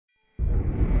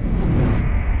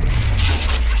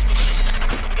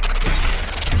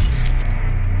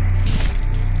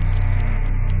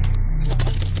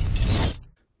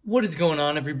What is going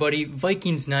on, everybody?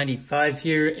 Vikings 95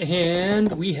 here,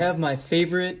 and we have my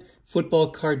favorite football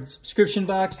card subscription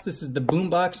box. This is the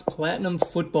BoomBox Platinum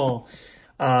Football.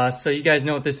 So you guys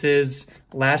know what this is.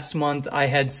 Last month I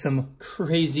had some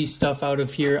crazy stuff out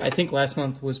of here. I think last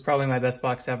month was probably my best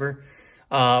box ever.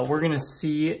 We're gonna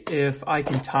see if I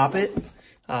can top it.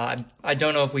 I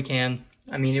don't know if we can.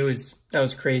 I mean, that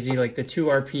was crazy. Like the 2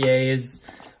 RPAs,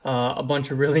 a bunch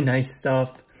of really nice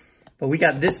stuff. But we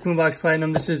got this BoomBox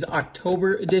Platinum. This is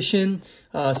October edition.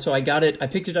 So I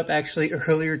picked it up actually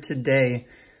earlier today.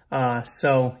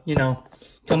 So, you know,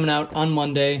 coming out on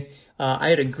Monday. I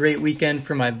had a great weekend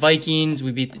for my Vikings.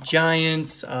 We beat the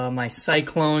Giants, my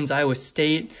Cyclones, Iowa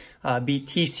State, beat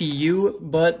TCU,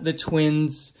 but the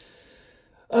Twins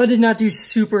did not do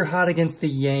super hot against the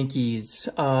Yankees.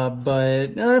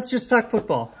 But let's just talk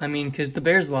football. I mean, because the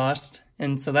Bears lost,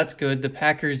 and so that's good. The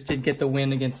Packers did get the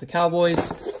win against the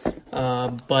Cowboys.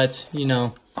 But, you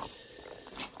know,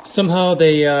 somehow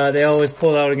they always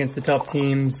pull out against the tough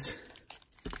teams.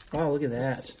 Wow, look at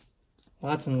that.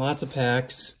 Lots and lots of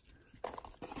packs.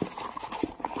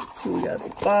 Let's see what we got at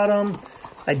the bottom.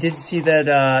 I did see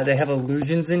that they have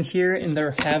illusions in here, and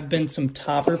there have been some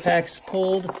topper packs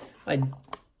pulled. I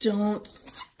don't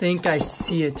think I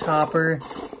see a topper.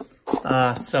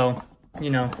 So, you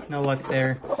know, no luck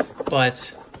there.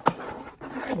 But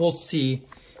we'll see.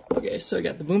 Okay, so I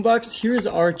got the BoomBox. Here's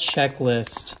our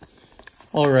checklist.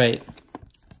 All right.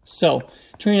 So,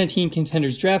 2019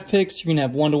 Contenders draft picks. You're going to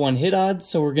have 1-to-1 hit odds,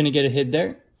 so we're going to get a hit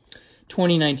there.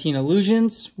 2019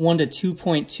 Illusions, 1 to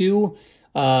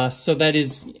 2.2. So that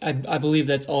is, I believe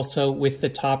that's also with the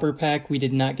topper pack. We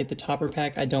did not get the topper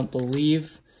pack, I don't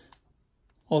believe.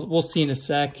 We'll see in a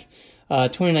sec.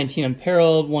 2019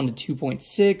 Unparalleled, 1 to 2.6.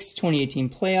 2018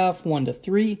 Playoff, 1 to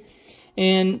 3.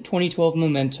 And 2012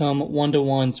 Momentum,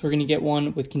 1-to-1. So we're going to get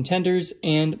one with Contenders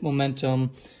and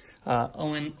Momentum.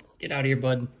 Owen, get out of here,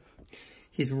 bud.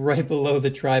 He's right below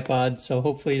the tripod, so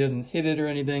hopefully he doesn't hit it or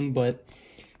anything, but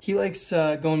he likes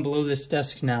going below this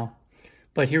desk now.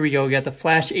 But here we go. We got the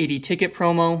Flash 80 ticket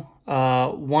promo.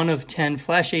 1 of 10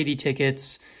 Flash 80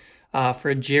 tickets for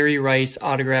a Jerry Rice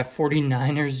autographed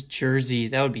 49ers jersey.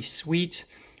 That would be sweet.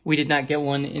 We did not get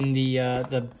one in the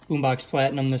BoomBox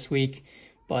Platinum this week,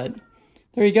 but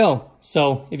there you go.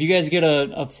 So if you guys get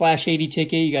a Flash 80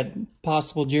 ticket, you got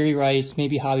possible Jerry Rice,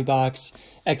 maybe Hobby Box,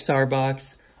 XR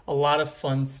Box, a lot of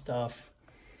fun stuff.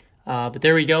 But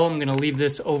there we go. I'm going to leave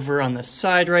this over on the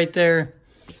side right there.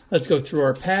 Let's go through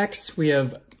our packs. We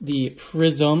have the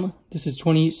Prism. This is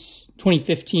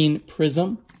 2015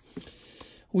 Prism.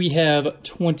 We have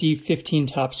 2015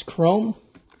 Topps Chrome.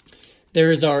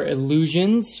 There is our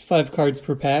Illusions, 5 cards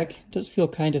per pack. It does feel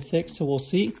kind of thick, so we'll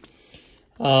see.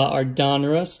 Our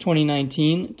Donruss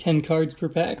 2019, 10 cards per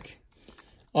pack.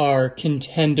 Our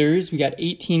Contenders, we got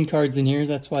 18 cards in here.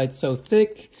 That's why it's so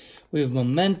thick. We have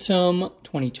Momentum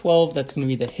 2012. That's going to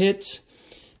be the hit.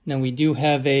 Now we do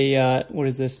have a, what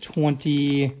is this,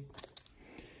 2018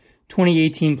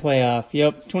 Playoff.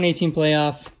 Yep, 2018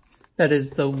 Playoff. That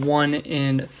is the 1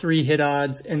 in 3 hit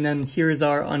odds. And then here's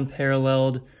our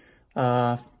Unparalleled.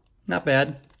 Not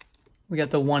bad. We got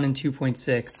the 1 in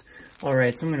 2.6. All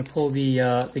right, so I'm going to pull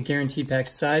the guaranteed pack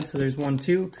aside. So there's 1,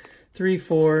 2, 3,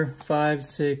 4, 5,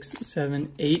 6,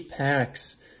 7, 8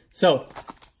 packs. So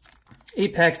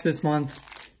 8 packs this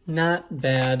month, not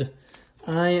bad.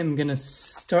 I'm gonna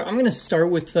start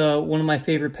with one of my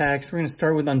favorite packs. We're gonna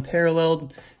start with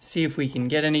Unparalleled, see if we can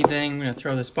get anything. I'm gonna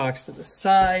throw this box to the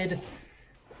side.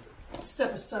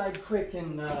 Step aside quick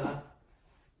and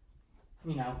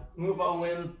you know, move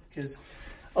Owen, because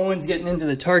Owen's getting into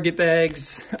the target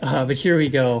bags. But here we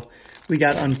go. We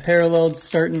got Unparalleled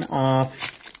starting off.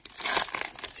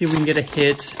 See if we can get a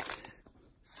hit.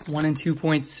 1 in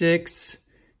 2.6.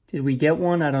 Did we get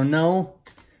one? I don't know.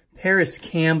 Paris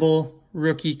Campbell,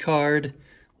 rookie card.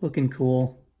 Looking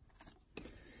cool.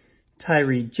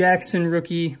 Tyree Jackson,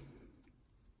 rookie.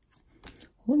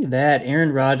 Look at that.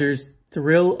 Aaron Rodgers,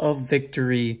 thrill of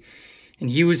victory. And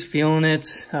he was feeling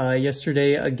it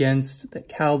yesterday against the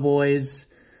Cowboys.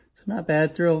 So not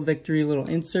bad. Thrill of victory, little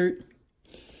insert.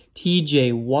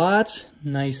 TJ Watt,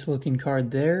 nice looking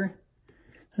card there.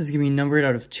 That's going to be numbered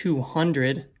out of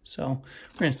 200. So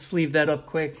we're going to sleeve that up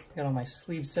quick. Got all my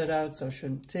sleeves set out, so it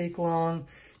shouldn't take long.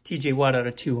 TJ Watt out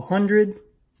of 200.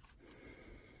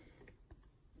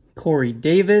 Corey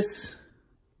Davis.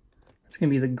 That's going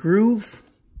to be the groove.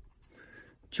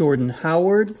 Jordan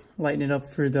Howard, lighting it up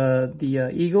for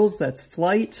the Eagles. That's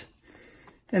Flight.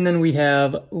 And then we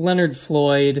have Leonard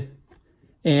Floyd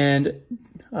and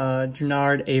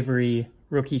Jernard Avery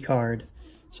rookie card.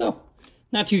 So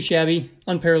not too shabby.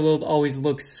 Unparalleled always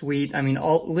looks sweet. I mean,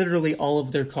 literally all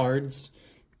of their cards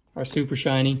are super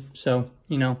shiny. So,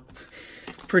 you know,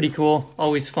 pretty cool.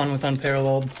 Always fun with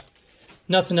Unparalleled.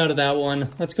 Nothing out of that one.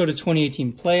 Let's go to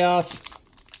 2018 playoff.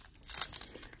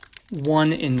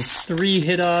 1 in 3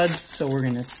 hit odds. So we're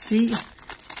going to see.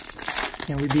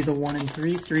 Can we be the 1 in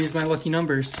 3? 3 is my lucky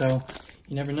number, so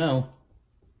you never know.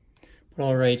 But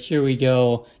all right, here we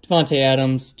go. Devontae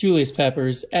Adams, Julius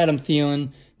Peppers, Adam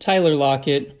Thielen, Tyler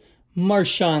Lockett,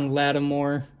 Marshawn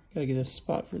Lattimore. Gotta get a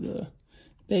spot for the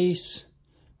base.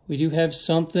 We do have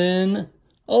something.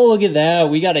 Oh, look at that.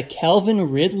 We got a Calvin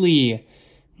Ridley.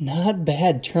 Not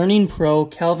bad. Turning pro,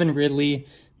 Calvin Ridley.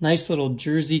 Nice little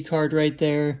jersey card right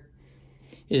there.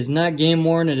 It is not game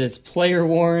worn, it is player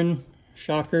worn.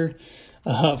 Shocker.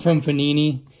 From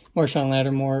Panini. Marshawn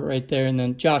Lattimore right there. And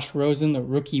then Josh Rosen, the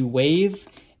rookie wave.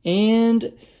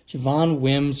 And Javon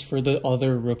Wims for the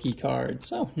other rookie card.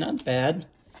 So, not bad.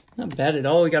 Not bad at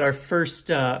all. We got our first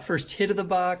hit of the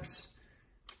box.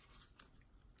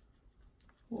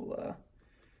 We'll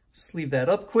sleeve that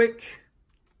up quick.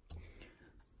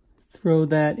 Throw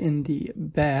that in the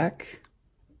back.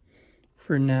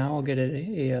 For now, I'll get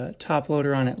a top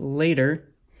loader on it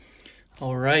later.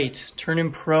 All right,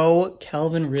 Turning Pro,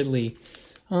 Calvin Ridley.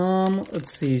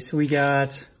 Let's see, so we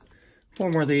got 4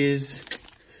 more of these.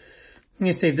 I'm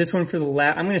gonna save this one for the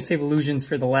last, I'm gonna save Illusions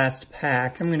for the last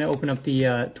pack. I'm gonna open up the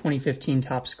 2015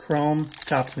 Topps Chrome.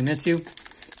 Topps, we miss you.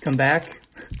 Come back.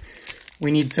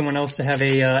 We need someone else to have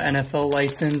a NFL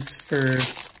license for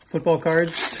football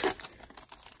cards.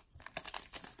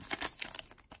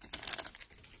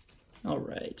 All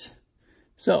right,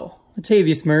 so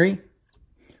Latavius Murray,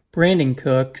 Brandon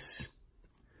Cooks,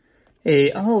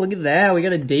 oh, look at that. We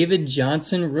got a David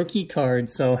Johnson rookie card,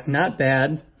 so not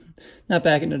bad. Not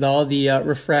bad at all. The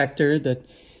refractor, the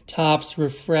Topps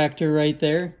refractor right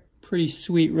there. Pretty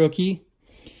sweet rookie.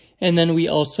 And then we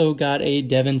also got a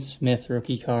Devin Smith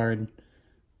rookie card.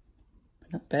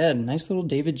 Not bad. Nice little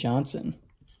David Johnson.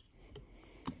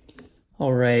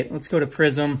 All right, let's go to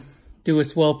Prism. Do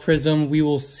us well, Prism. We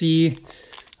will see.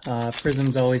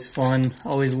 Prism's always fun.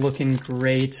 Always looking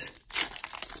great.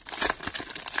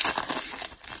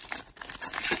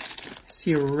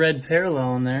 See a red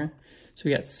parallel in there. So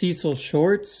we got Cecil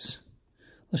Shorts,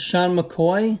 LaShawn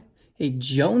McCoy, a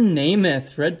Joe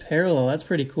Namath red parallel. That's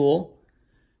pretty cool.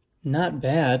 Not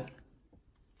bad.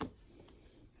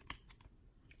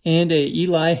 And a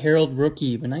Eli Harold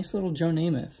rookie, but nice little Joe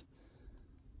Namath.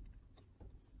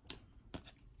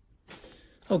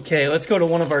 Okay, let's go to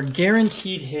one of our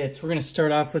guaranteed hits. We're going to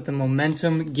start off with the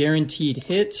Momentum guaranteed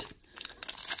hit.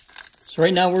 So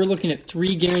right now we're looking at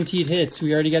 3 guaranteed hits.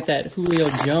 We already got that Julio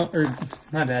Jones, or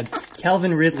not bad,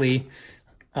 Calvin Ridley.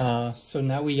 So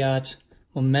now we got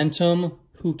Momentum.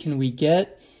 Who can we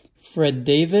get? Fred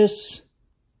Davis.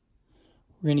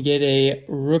 We're going to get a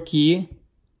rookie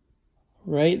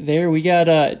right there. We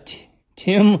got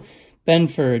Tim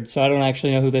Benford. So I don't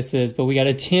actually know who this is, but we got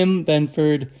a Tim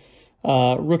Benford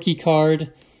rookie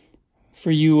card. For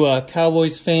you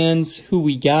Cowboys fans, who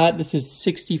we got, this is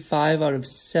 65 out of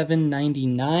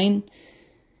 799.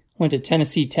 Went to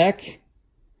Tennessee Tech.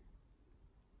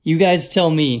 You guys tell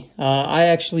me. I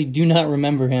actually do not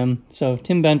remember him. So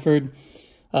Tim Benford.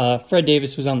 Fred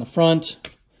Davis was on the front.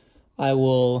 I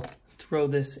will throw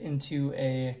this into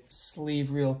a sleeve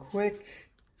real quick.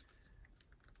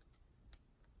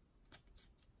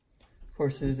 Of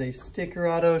course, there's a sticker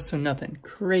auto, so nothing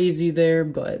crazy there,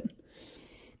 but...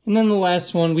 And then the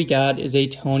last one we got is a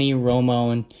Tony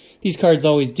Romo, and these cards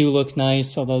always do look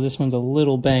nice, although this one's a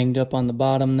little banged up on the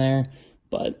bottom there.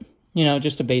 But, you know,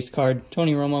 just a base card.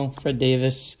 Tony Romo, Fred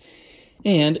Davis,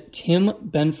 and Tim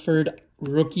Benford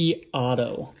rookie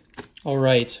auto. All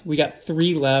right, we got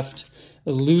 3 left.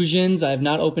 Illusions, I have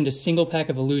not opened a single pack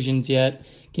of Illusions yet.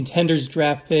 Contenders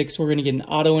draft picks, we're going to get an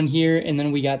auto in here, and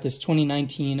then we got this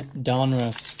 2019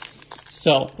 Donruss.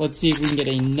 So, let's see if we can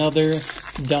get another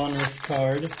Donruss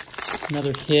card,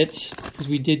 another hit, because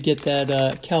we did get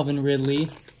that Calvin Ridley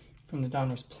from the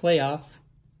Donruss playoff.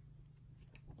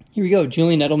 Here we go,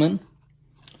 Julian Edelman,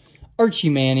 Archie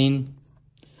Manning,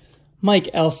 Mike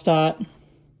Alstott,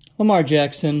 Lamar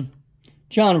Jackson,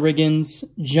 John Riggins,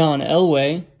 John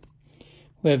Elway.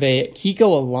 We have a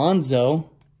Kiko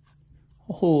Alonso.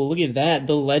 Oh, look at that,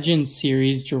 the Legends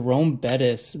series, Jerome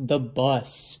Bettis, the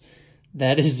Bus.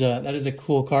 That is a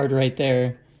cool card right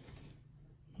there.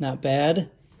 Not bad.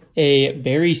 A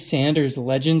Barry Sanders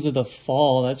Legends of the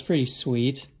Fall. That's pretty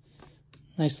sweet.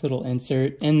 Nice little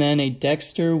insert. And then a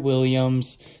Dexter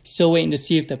Williams. Still waiting to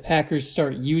see if the Packers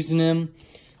start using him.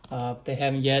 They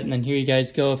haven't yet. And then here you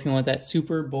guys go if you want that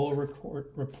Super Bowl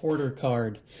reporter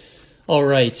card. All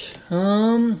right.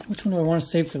 Which one do I want to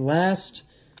save for last?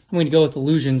 I'm going to go with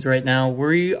Illusions right now.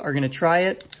 We are going to try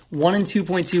it. 1 and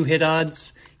 2.2 hit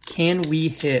odds. Can we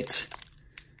hit?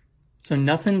 So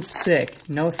nothing thick.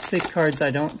 No thick cards,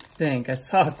 I don't think. I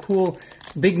saw a cool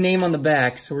big name on the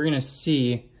back, so we're going to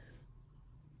see.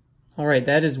 All right,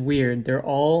 that is weird. They're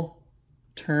all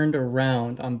turned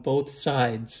around on both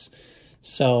sides.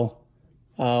 So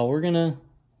we'll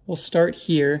start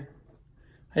here.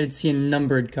 I did see a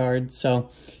numbered card, so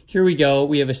here we go.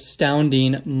 We have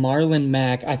Astounding Marlon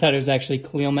Mack. I thought it was actually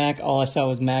Khalil Mack. All I saw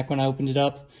was Mack when I opened it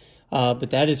up, but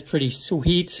that is pretty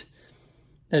sweet.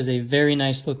 That is a very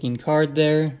nice looking card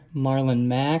there, Marlon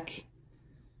Mack.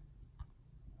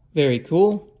 Very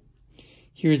cool.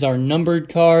 Here's our numbered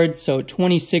card. So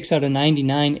 26 out of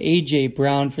 99, A.J.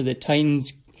 Brown for the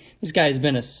Titans. This guy has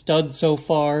been a stud so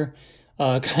far.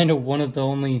 Kind of one of the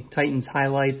only Titans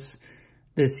highlights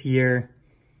this year.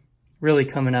 Really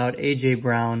coming out, A.J.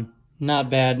 Brown.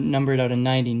 Not bad, numbered out of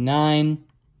 99.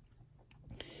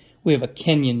 We have a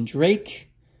Kenyon Drake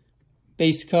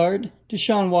base card,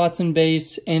 Deshaun Watson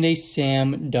base, and a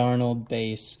Sam Darnold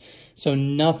base. So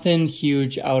nothing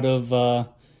huge out of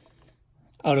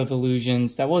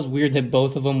Illusions. That was weird that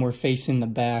both of them were facing the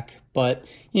back, but,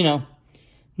 you know,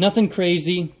 nothing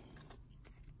crazy.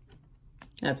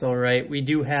 That's all right. We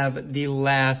do have the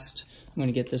last. I'm going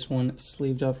to get this one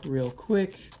sleeved up real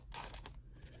quick.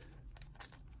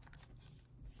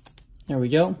 There we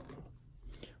go.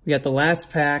 We got the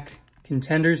last pack,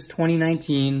 Contenders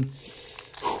 2019.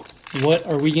 What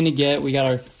are we going to get? We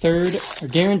got our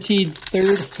guaranteed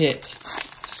third hit.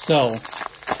 So,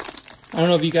 I don't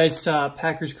know if you guys saw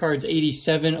Packers Cards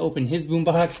 87 open his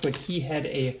boombox, but he had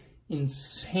a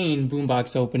insane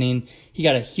boombox opening. He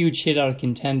got a huge hit out of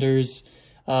Contenders.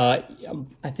 I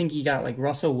think he got like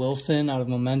Russell Wilson out of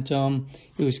Momentum.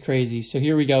 It was crazy. So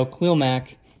here we go. Khalil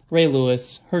Mack, Ray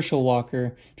Lewis, Herschel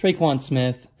Walker, Traquan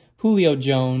Smith, Julio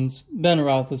Jones, Ben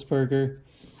Roethlisberger.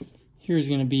 Here's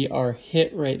going to be our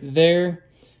hit right there.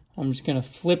 I'm just going to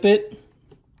flip it.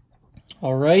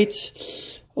 All right.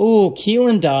 Oh,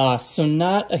 Keelan Doss. So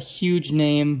not a huge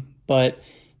name, but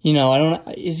you know, I don't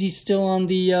know. Is he still on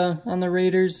the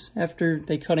Raiders after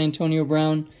they cut Antonio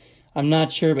Brown? I'm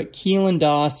not sure, but Keelan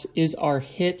Doss is our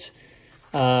hit.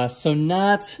 So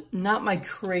not my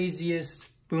craziest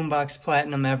BoomBox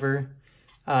Platinum ever.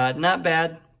 Not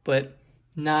bad, but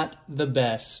not the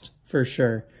best for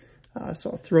sure.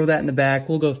 So I'll throw that in the back.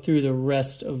 We'll go through the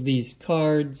rest of these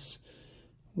cards.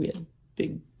 We had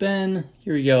Big Ben.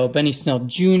 Here we go. Benny Snell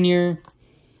Jr.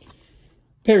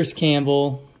 Paris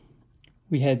Campbell.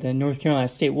 We had the North Carolina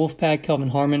State Wolfpack, Kelvin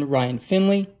Harmon, Ryan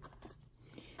Finley.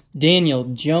 Daniel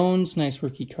Jones, nice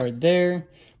rookie card there.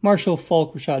 Marshall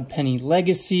Faulk, Rashad Penny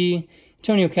Legacy.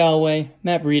 Antonio Callaway,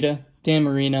 Matt Breida, Dan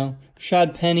Marino,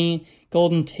 Rashad Penny,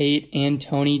 Golden Tate, and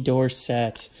Tony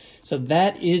Dorsett. So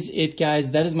that is it,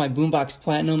 guys. That is my BoomBox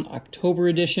Platinum October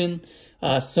edition.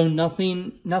 So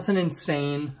nothing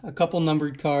insane. A couple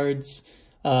numbered cards.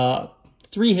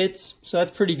 3 hits, so that's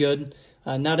pretty good.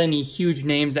 Not any huge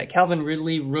names. That Calvin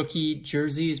Ridley rookie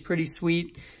jersey is pretty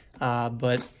sweet.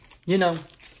 But, you know,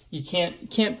 you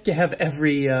can't have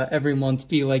every month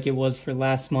be like it was for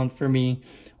last month for me,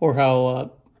 or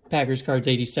how Packers Cards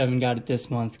 87 got it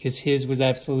this month, because his was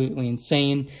absolutely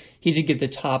insane. He did get the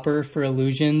topper for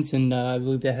Illusions, and I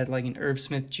believe that had like an Irv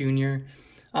Smith Jr.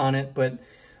 on it. But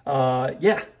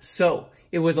yeah, so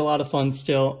it was a lot of fun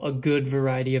still, a good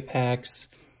variety of packs.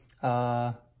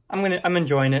 I'm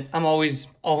enjoying it. I'm always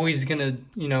gonna,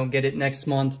 you know, get it next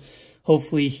month.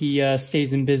 Hopefully he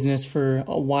stays in business for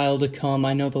a while to come.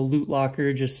 I know the Loot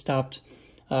Locker just stopped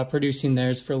producing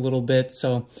theirs for a little bit,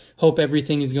 so hope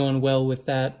everything is going well with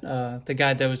that, the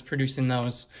guy that was producing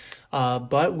those.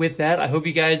 But with that, I hope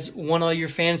you guys won all your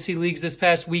fantasy leagues this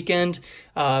past weekend.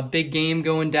 Big game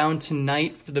going down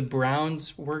tonight for the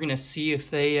Browns. We're going to see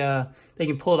if they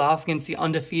can pull it off against the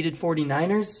undefeated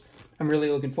 49ers. I'm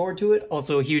really looking forward to it.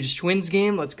 Also a huge Twins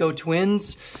game. Let's go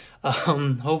Twins.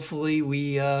 Hopefully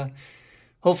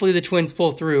the Twins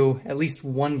pull through at least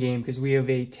one game, because we have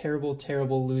a terrible,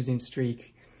 terrible losing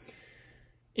streak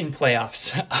in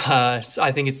playoffs. So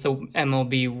I think it's the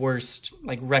MLB worst,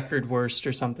 like record worst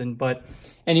or something. But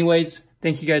anyways,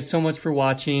 thank you guys so much for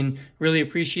watching. Really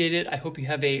appreciate it. I hope you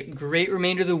have a great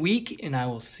remainder of the week, and I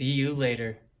will see you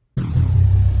later.